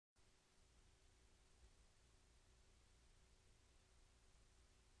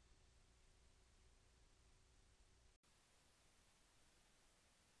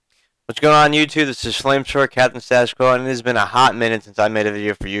What's going on YouTube? This is Flamesword, Captain Status Quo, and it has been a hot minute since I made a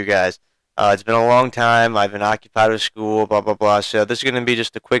video for you guys. It's been a long time. I've been occupied with school, blah, blah, blah. So this is going to be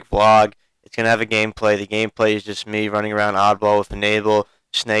just a quick vlog. It's going to have a gameplay. The gameplay is just me running around oddball with Enable,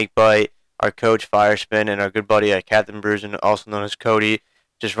 Snakebite, our coach Firespin, and our good buddy Captain Bruiser, also known as Cody,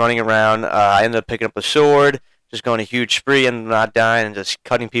 just running around. I ended up picking up a sword, just going a huge spree and not dying and just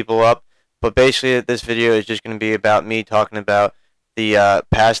cutting people up. But basically this video is just going to be about me talking about the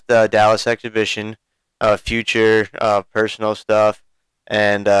past Dallas Exhibition, future personal stuff,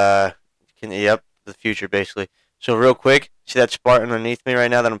 and the future basically. So real quick, see that Spartan underneath me right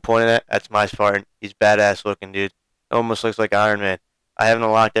now that I'm pointing at? That's my Spartan. He's badass looking, dude. Almost looks like Iron Man. I haven't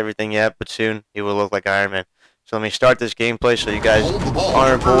unlocked everything yet, but soon he will look like Iron Man. So let me start this gameplay so you guys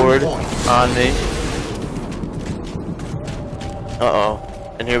aren't bored on me.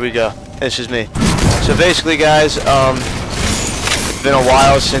 And here we go. This is me. So basically, guys, it's been a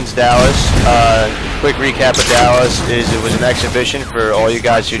while since Dallas. Quick recap of Dallas is it was an exhibition for all you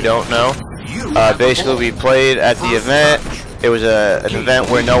guys who don't know. Basically, we played at the event. It was an event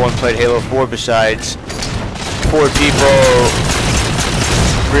where no one played Halo 4 besides 4 people,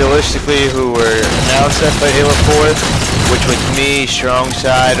 realistically, who were announced that played Halo 4, which was me, Strong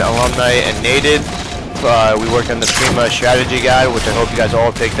Side, Alumni, and Nated. We worked on the Prima strategy guide, which I hope you guys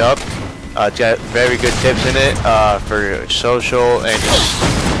all picked up. It's got very good tips in it for social and just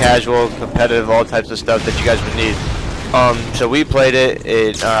casual, competitive, all types of stuff that you guys would need. So we played it.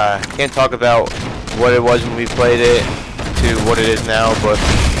 Can't talk about what it was when we played it to what it is now, but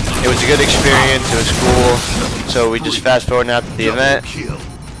it was a good experience. It was cool. So we just fast forward now to the event.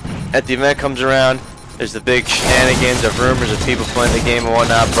 At the event comes around, there's the big shenanigans of rumors of people playing the game and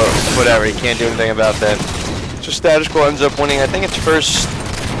whatnot, but whatever, you can't do anything about that. So Status Quo ends up winning, I think it's first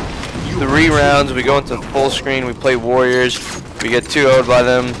 3 rounds. We go into full screen, we play Warriors, we get 2-0'd by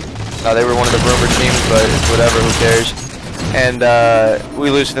them. They were one of the rumor teams, but it's whatever, who cares. And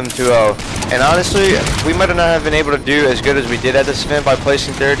we lose to them 2-0. And honestly, we might not have been able to do as good as we did at this event by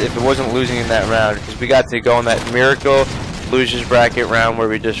placing 3rd if it wasn't losing in that round, because we got to go in that miracle losers bracket round where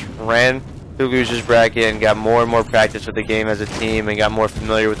we just ran through losers bracket and got more and more practice with the game as a team and got more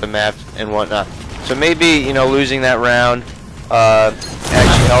familiar with the maps and whatnot. So maybe, you know, losing that round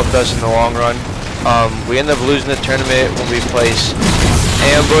actually helped us in the long run. We ended up losing the tournament when we placed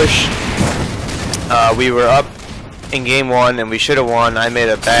ambush. We were up in game 1 and we should have won. I made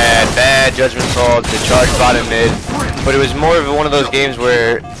a bad judgment call to charge bottom mid, but it was more of one of those games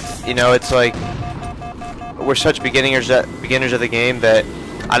where, you know, it's like we're such beginners of the game that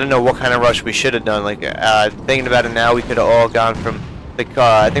I don't know what kind of rush we should have done. Like thinking about it now, we could have all gone from the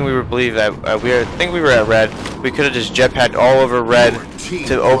car. I think we were we were at red. We could have just jetpacked all over red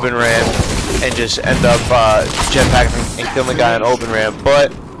to open ramp and just end up jetpacking and killing the guy on open ramp.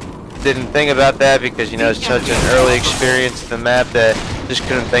 But didn't think about that because, you know, it's such an early experience to the map that just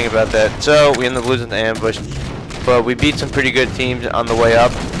couldn't think about that. So we ended up losing the ambush. But we beat some pretty good teams on the way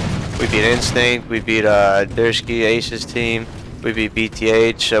up. We beat Instinct. We beat Dursky Ace's team. We beat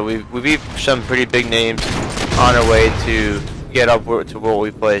BTH. So we beat some pretty big names on our way to get up to what we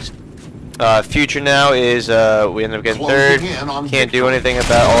placed. Future now is we end up getting 3rd. Can't do anything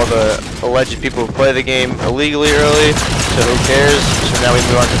about all the alleged people who play the game illegally early, so who cares? So now we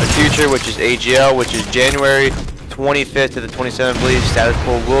move on to the future, which is AGL, which is January 25th to the 27th, I believe. Status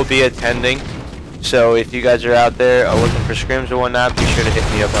Quo will be attending. So if you guys are out there looking for scrims or whatnot, be sure to hit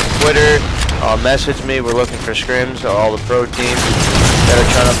me up on Twitter. Message me. We're looking for scrims. All the pro teams that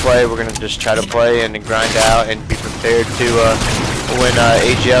are trying to play, we're going to just try to play and grind out and be prepared to win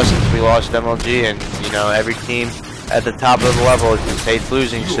AGL since we lost MLG. And, you know, every team at the top of the level hates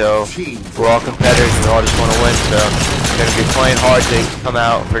losing, so we're all competitors and we all just want to win. So we're going to be playing hard to come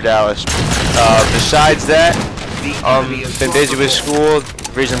out for Dallas. Besides that, been busy with school.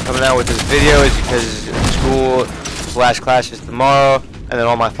 The reason I'm coming out with this video is because school last class is tomorrow, and then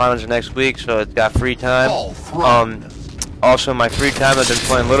all my finals are next week, so it's got free time. Also, my free time, I've been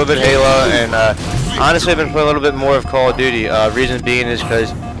playing a little bit Halo, and honestly, I've been playing a little bit more of Call of Duty. Reason being is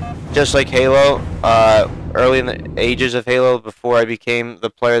because, just like Halo, early in the ages of Halo, before I became the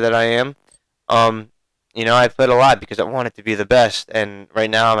player that I am, you know, I played a lot because I wanted to be the best, and right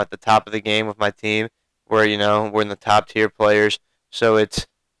now I'm at the top of the game with my team, where, you know, we're in the top tier players. So it's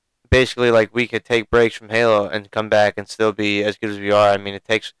basically like we could take breaks from Halo and come back and still be as good as we are. I mean, it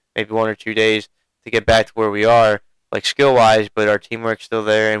takes maybe 1 or 2 days to get back to where we are, like skill-wise, but our teamwork's still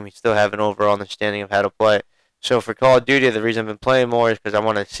there and we still have an overall understanding of how to play. So for Call of Duty, the reason I've been playing more is because I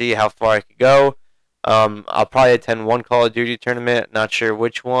want to see how far I could go. I'll probably attend one Call of Duty tournament, not sure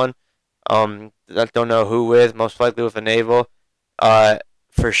which one. I don't know who with, most likely with Enable.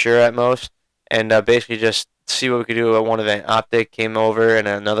 for sure at most, and basically just see what we could do. At one event, Optic came over, and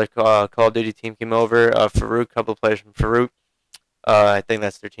another Call of Duty team came over. Farouk, couple of players from Farouk. I think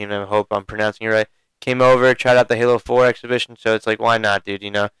that's their team name. I hope I'm pronouncing it right. Came over, tried out the Halo 4 exhibition. So it's like, why not, dude?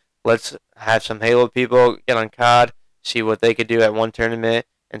 You know, let's have some Halo people get on COD, see what they could do at one tournament,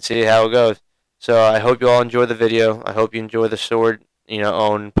 and see how it goes. So I hope you all enjoy the video. I hope you enjoy the sword,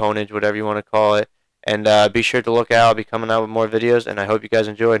 own ponage, whatever you want to call it. And be sure to look out. I'll be coming out with more videos, and I hope you guys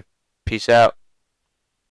enjoyed. Peace out.